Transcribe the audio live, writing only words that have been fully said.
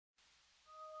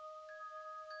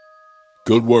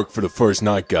Good work for the first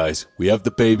night, guys. We have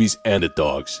the babies and the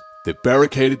dogs. They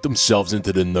barricaded themselves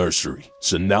into the nursery,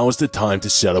 so now is the time to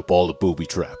set up all the booby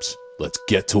traps. Let's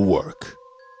get to work.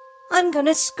 I'm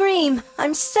gonna scream.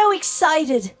 I'm so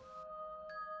excited.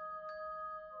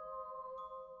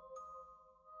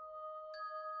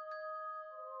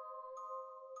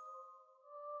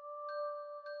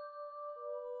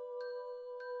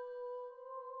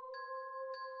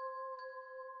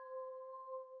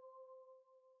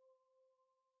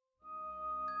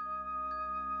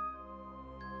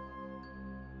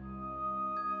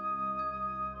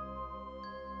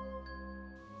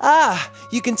 Ah,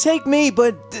 you can take me,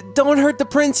 but don't hurt the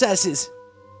princesses.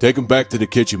 Take them back to the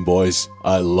kitchen, boys.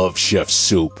 I love chef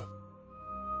soup.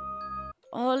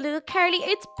 Oh, little Carly,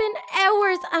 it's been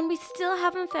hours and we still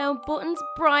haven't found Buttons,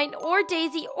 Brian, or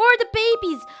Daisy, or the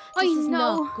babies. This is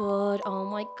not good. Oh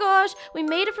my gosh. We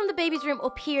made it from the baby's room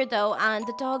up here though, and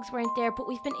the dogs weren't there, but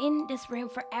we've been in this room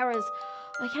for hours.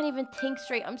 I can't even think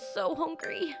straight. I'm so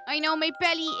hungry. I know, my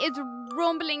belly is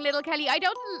rumbling, little Kelly. I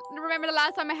don't remember the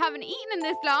last time I haven't eaten in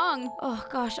this long. Oh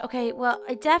gosh, okay, well,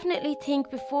 I definitely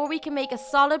think before we can make a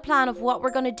solid plan of what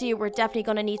we're going to do, we're definitely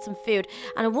going to need some food.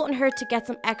 And it wouldn't hurt to get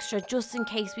some extra just in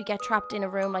case we get trapped in a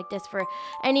room like this for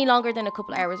any longer than a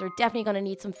couple hours. We're definitely going to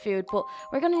need some food, but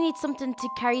we're going to need something to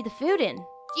carry the food in.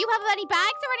 Do you have any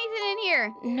bags or anything in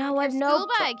here? No, I've no school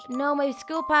bag. No, my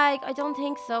school bag, I don't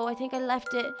think so. I think I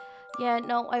left it. Yeah,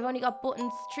 no, I've only got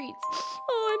Buttons treats.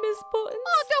 Oh, I miss Buttons.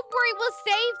 Oh, don't worry, we'll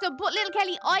save them. But little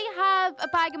Kelly, I have a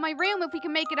bag in my room if we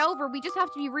can make it over. We just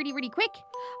have to be really, really quick.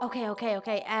 Okay.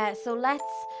 So let's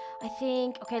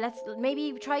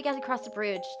maybe try get across the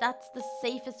bridge. That's the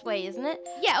safest way, isn't it?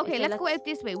 Yeah, okay, let's go out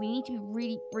this way. We need to be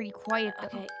really, really quiet though.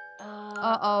 Okay.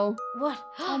 Uh-oh. What?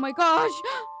 Oh my gosh.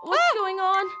 What's going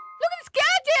on? Look at the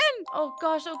skeleton! Oh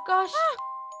gosh.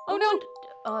 Oh no.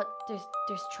 Oh,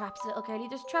 there's traps, little Carly.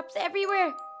 There's traps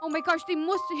everywhere. Oh my gosh, who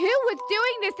was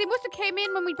doing this? They must have came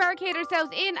in when we barricaded ourselves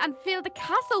in and filled the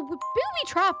castle with booby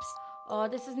traps. Oh,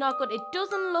 this is not good. It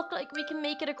doesn't look like we can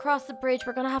make it across the bridge.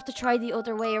 We're going to have to try the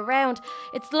other way around.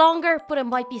 It's longer, but it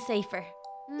might be safer.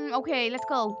 Okay, let's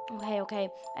go. Okay.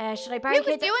 Should I barricade?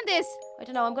 Who's doing this? I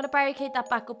don't know. I'm going to barricade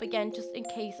that back up again just in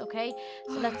case, okay?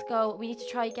 So let's go. We need to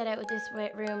try get out of this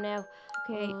room now.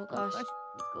 Okay. Oh, gosh. Let's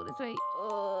go this way.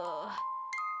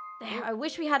 There. I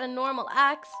wish we had a normal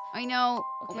axe. I know.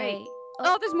 Okay.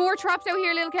 Oh, there's more traps out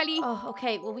here, little Kelly. Oh,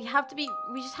 okay. Well, we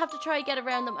just have to try and get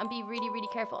around them and be really, really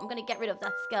careful. I'm going to get rid of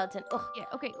that skeleton. Oh. Yeah,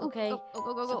 okay. Okay. Go.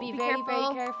 So be very,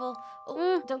 very careful.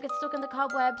 Oh, don't get stuck in the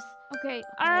cobwebs. Okay.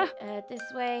 This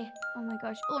way. Oh my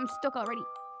gosh. Oh, I'm stuck already.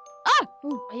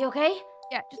 Are you okay?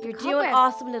 Yeah, just You're doing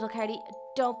awesome, little Carly.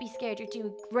 Don't be scared. You're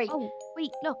doing great. Oh,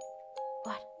 wait, look.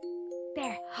 What?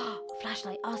 There.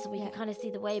 Flashlight. Awesome. We can kind of see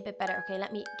the way a bit better. Okay,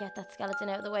 let me get that skeleton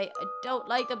out of the way. I don't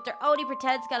like them. They're only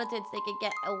pretend skeletons. They can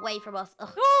get away from us. Ugh.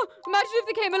 Oh, imagine if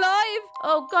they came alive.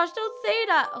 Oh gosh, don't say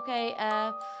that. Okay,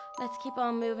 let's keep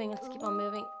on moving.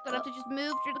 Gonna have to just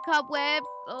move through the cobweb.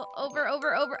 Over.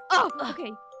 Oh,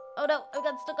 okay. Oh no, I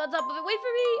got stuck on top of it. Wait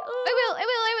for me. Oh. I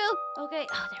will. Okay.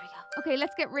 Oh, there we go. Okay,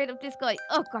 let's get rid of this guy.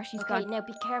 Oh gosh, he's gone. Okay, now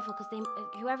be careful because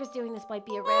whoever's doing this might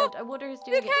be around. I wonder who's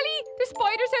doing it. Kelly, there's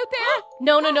spiders out there.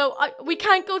 No. We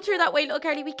can't go through that way, little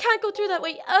Carly. We can't go through that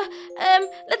way.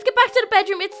 Let's get back to the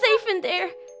bedroom. It's safe in there.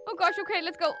 Oh gosh, okay,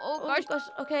 let's go. Oh gosh.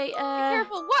 Okay. Be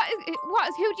careful.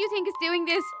 Who do you think is doing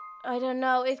this? I don't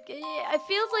know. It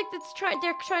feels like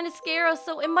they're trying to scare us.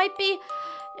 So it might be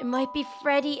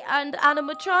Freddy and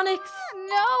animatronics.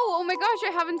 No. Oh my gosh,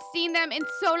 I haven't seen them in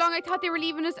so long. I thought they were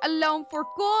leaving us alone for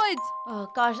good. Oh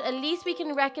gosh, at least we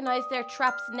can recognize their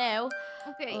traps now.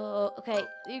 Okay. Okay.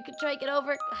 You can try to get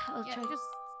over. Just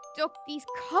stuck. These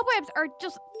cobwebs are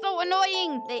just so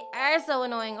annoying. They are so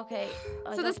annoying. Okay.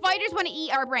 So the spiders want to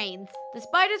eat our brains. The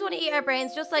spiders want to eat our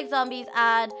brains just like zombies,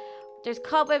 and there's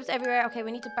cobwebs everywhere. Okay,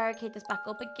 we need to barricade this back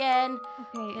up again.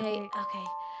 Okay.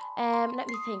 Let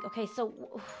me think. Okay, so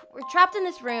we're trapped in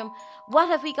this room. What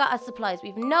have we got as supplies?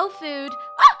 We've no food.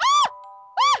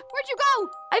 Where'd you go?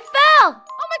 I fell.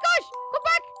 Oh my gosh, go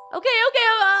back. Okay,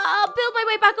 I'll build my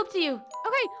way back up to you.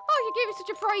 Okay. Oh, you gave me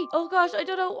such a fright. Oh gosh, I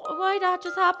don't know why that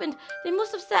just happened. They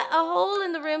must have set a hole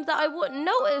in the room that I wouldn't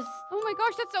notice. Oh my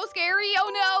gosh, that's so scary.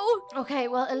 Oh no. Okay,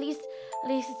 well at least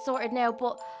it's sorted now.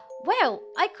 But wow,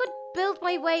 I could build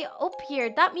my way up here.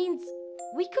 That means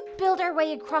we could build our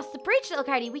way across the bridge, little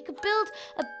Carly. We could build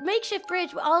a makeshift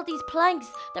bridge with all these planks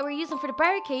that we're using for the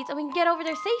barricades, and we can get over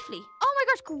there safely. Oh my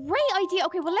gosh, great idea.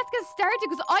 Okay, well, let's get started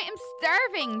because I am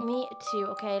starving. Me too.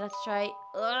 Okay, let's try.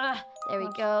 There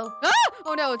we go.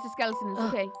 Oh no, it's a skeleton. It's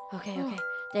okay. Okay.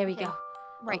 There we go.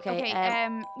 Right, Okay.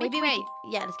 okay. Maybe which way?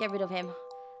 yeah, let's get rid of him.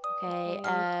 Okay.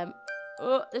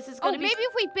 This is gonna be. Maybe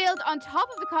if we build on top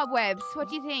of the cobwebs. What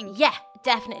do you think? Yeah,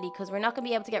 definitely, because we're not gonna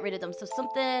be able to get rid of them. So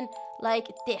something like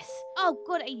this. Oh,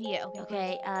 good idea.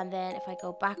 Okay, and then if I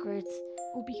go backwards.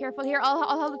 Oh, be careful here.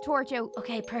 I'll hold the torch out.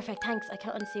 Okay, perfect. Thanks. I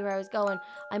couldn't see where I was going.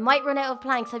 I might run out of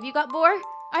planks. Have you got more?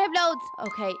 I have loads.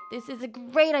 Okay, this is a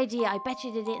great idea. I bet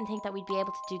you they didn't think that we'd be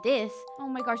able to do this. Oh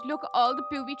my gosh, look at all the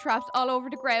booby traps all over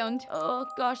the ground. Oh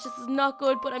gosh, this is not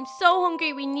good, but I'm so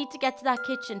hungry. We need to get to that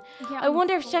kitchen. Yeah, I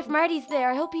wonder if Chef Marty's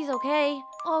there. I hope he's okay.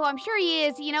 Oh, I'm sure he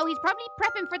is. You know, he's probably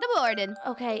prepping for the morning.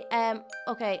 Okay,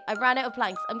 okay. I ran out of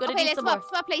planks. I'm gonna do some let's more.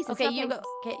 swap places. Okay, swap you places.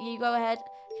 go. Okay, you go ahead.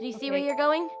 Can you see Okay. where you're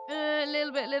going? A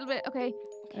little bit. Okay.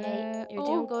 Okay, you're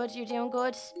doing good. You're doing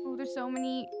good. Oh, there's so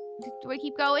many. Do I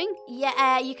keep going?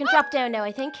 Yeah, you can drop down now,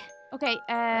 I think. Okay,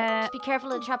 Just be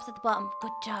careful of the traps at the bottom.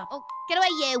 Good job. Oh, get away,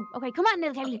 you. Okay, come on,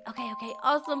 little Kelly. Okay,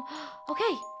 awesome.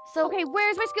 Okay, so. Okay,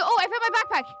 where's my school? Oh, I found my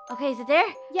backpack. Okay, is it there?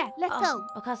 Yeah, let's Awesome.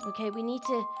 Okay, we need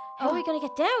to. How are we gonna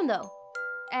get down though?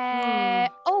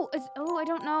 go. I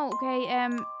don't know. Okay,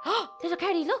 Little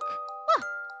Cardi, look.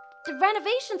 The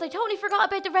renovations. I totally forgot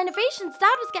about the renovations.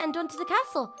 Dad was getting done to the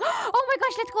castle. oh my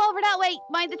gosh, let's go over that way.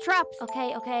 Mind the traps.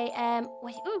 Okay.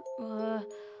 Wait.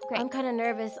 Okay. I'm kind of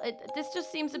nervous. This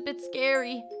just seems a bit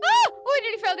scary. Oh, I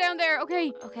nearly fell down there.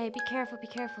 Okay. Okay, be careful.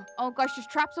 Oh gosh, there's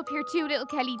traps up here too, little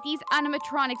Kelly. These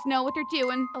animatronics know what they're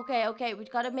doing. Okay.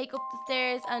 We've got to make up the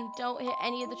stairs and don't hit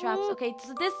any of the traps. Okay,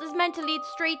 so this is meant to lead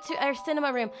straight to our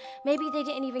cinema room. Maybe they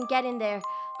didn't even get in there.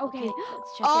 Okay.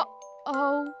 Let's check it.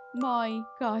 Oh my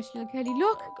gosh, little Kelly,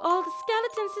 look. All the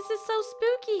skeletons. This is so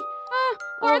spooky.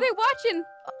 What are they watching?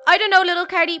 I don't know, little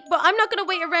Cardi, but I'm not going to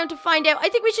wait around to find out. I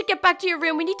think we should get back to your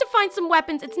room. We need to find some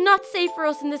weapons. It's not safe for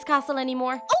us in this castle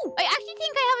anymore. Oh, I actually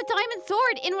think I have a diamond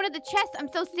sword in one of the chests. I'm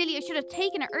so silly. I should have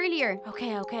taken it earlier.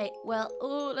 Okay. Well,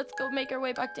 let's go make our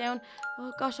way back down.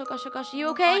 Oh gosh. Are you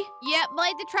okay? Yeah,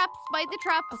 mind the traps.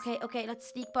 Okay. Let's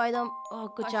sneak by them. Oh,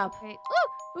 good job. Okay.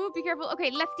 Oh, be careful.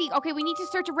 Okay, let's see. Okay, we need to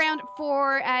search around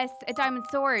for a diamond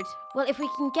sword. Well, if we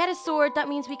can get a sword, that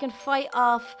means we can fight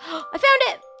off. I found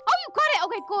it! Oh, you got it.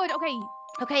 Okay, good.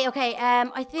 Okay.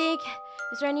 I think.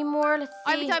 Is there any more? Let's see.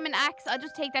 I have a diamond axe. I'll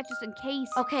just take that just in case.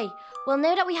 Okay. Well,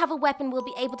 now that we have a weapon, we'll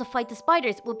be able to fight the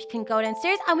spiders. We can go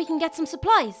downstairs and we can get some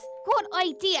supplies. Good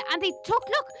idea. And they took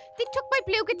my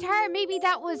blue guitar. Maybe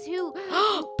that was who?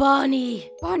 Bonnie!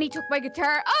 Bonnie took my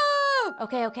guitar. Oh!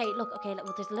 Okay. Look.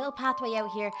 Well, there's a little pathway out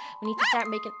here. We need to start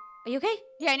making. Are you okay?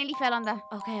 Yeah, I nearly fell on that.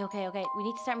 Okay. We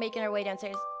need to start making our way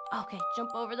downstairs. Okay,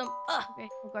 jump over them. Okay.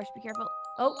 Oh gosh, be careful.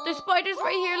 Oh, there's spiders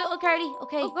right here, little Cardi.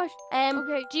 Okay. Oh gosh.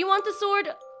 Okay. Do you want the sword?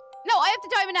 No, I have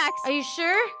the diamond axe. Are you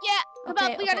sure? Yeah. Come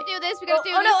on, we gotta do this. We gotta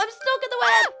do this. Oh no, I'm stuck in the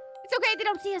web. It's okay. They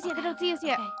don't see us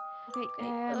yet. Okay.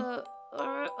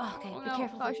 Okay. Be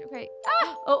careful. Gosh. Okay.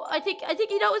 Oh, I think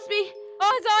he noticed me.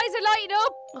 Oh, his eyes are lighting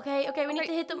up. Okay. We need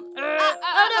to hit them.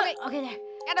 Oh no. Okay, there.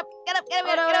 Get up.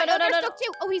 No. They're stuck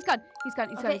too. Oh, he's gone.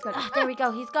 There we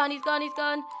go. He's gone.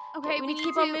 Okay, we need to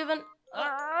keep on moving.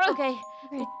 Okay.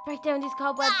 Break down these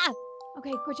cobwebs.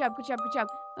 Okay, good job.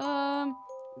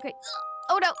 Okay.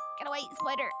 Oh no, get away,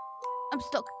 spider. I'm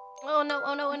stuck. Oh no.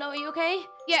 Are you okay?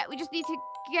 Yeah, we just need to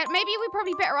get. Maybe we're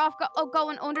probably better off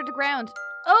going under the ground.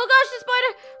 Oh gosh, the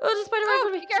spider! Oh, the spider!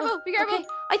 Oh, be careful! Okay.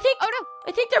 I think. Oh no!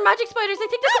 I think they're magic spiders. I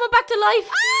think they're coming back to life.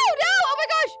 Oh no! Oh my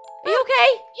gosh! Are you okay?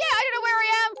 Yeah, I don't know where I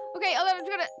am. Okay, I'm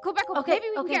gonna go back up. Okay, Maybe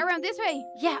we can get around this way.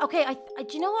 Yeah. Okay.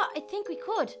 Do you know what? I think we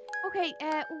could. Okay.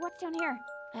 What's down here?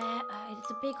 It's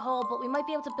a big hole, but we might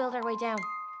be able to build our way down.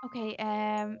 Okay.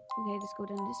 Okay, let's go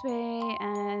down this way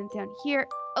and down here.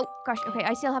 Oh gosh. Okay,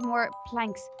 I still have more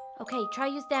planks. Okay, try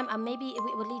use them, and maybe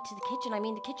it will lead to the kitchen. I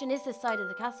mean, the kitchen is this side of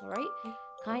the castle, right?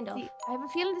 Kind of. I have a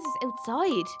feeling this is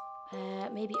outside.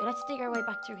 Maybe. Let's dig our way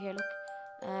back through here. Look.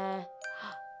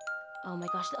 Oh my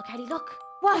gosh, little Cardi, look.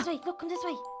 What? This way. Look, come this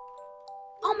way.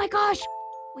 Oh my gosh.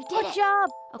 We did it. Good job.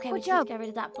 Okay, we just need to get rid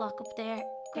of that block up there.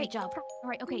 Great job. All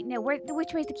right. Okay. Now,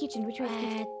 which way is the kitchen?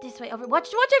 This way over. Watch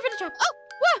out for the traps. Oh,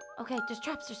 what? Okay, there's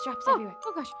traps everywhere.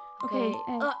 Oh gosh. Okay.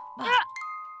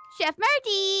 Chef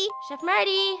Marty. Chef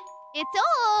Marty. It's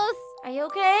us. Are you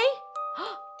okay?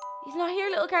 He's not here,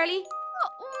 little Carly. Oh,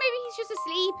 maybe he's just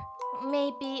asleep.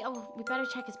 Maybe. Oh, we better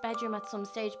check his bedroom at some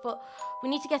stage, but we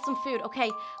need to get some food. Okay,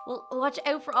 we'll watch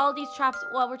out for all these traps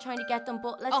while we're trying to get them,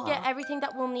 but let's get everything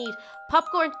that we'll need.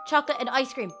 Popcorn, chocolate, and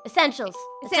ice cream. Essentials.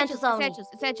 Essentials only.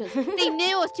 Essentials. They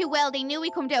knew us too well. They knew we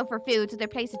come down for food, so they're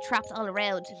placing traps all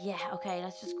around. Yeah, okay,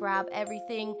 let's just grab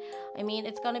everything. I mean,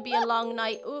 it's gonna be a long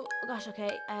night. Oh, gosh,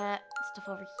 okay. Stuff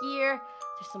over here.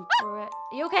 There's some bread.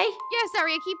 Are you okay? Yeah,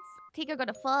 sorry, I think I'm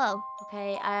gonna fall.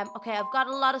 Okay, I've got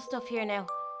a lot of stuff here now.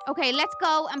 Okay, let's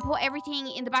go and put everything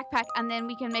in the backpack and then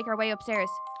we can make our way upstairs.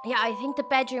 Yeah, I think the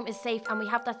bedroom is safe and we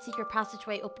have that secret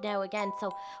passageway up now again, so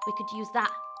we could use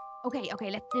that. Okay,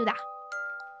 let's do that.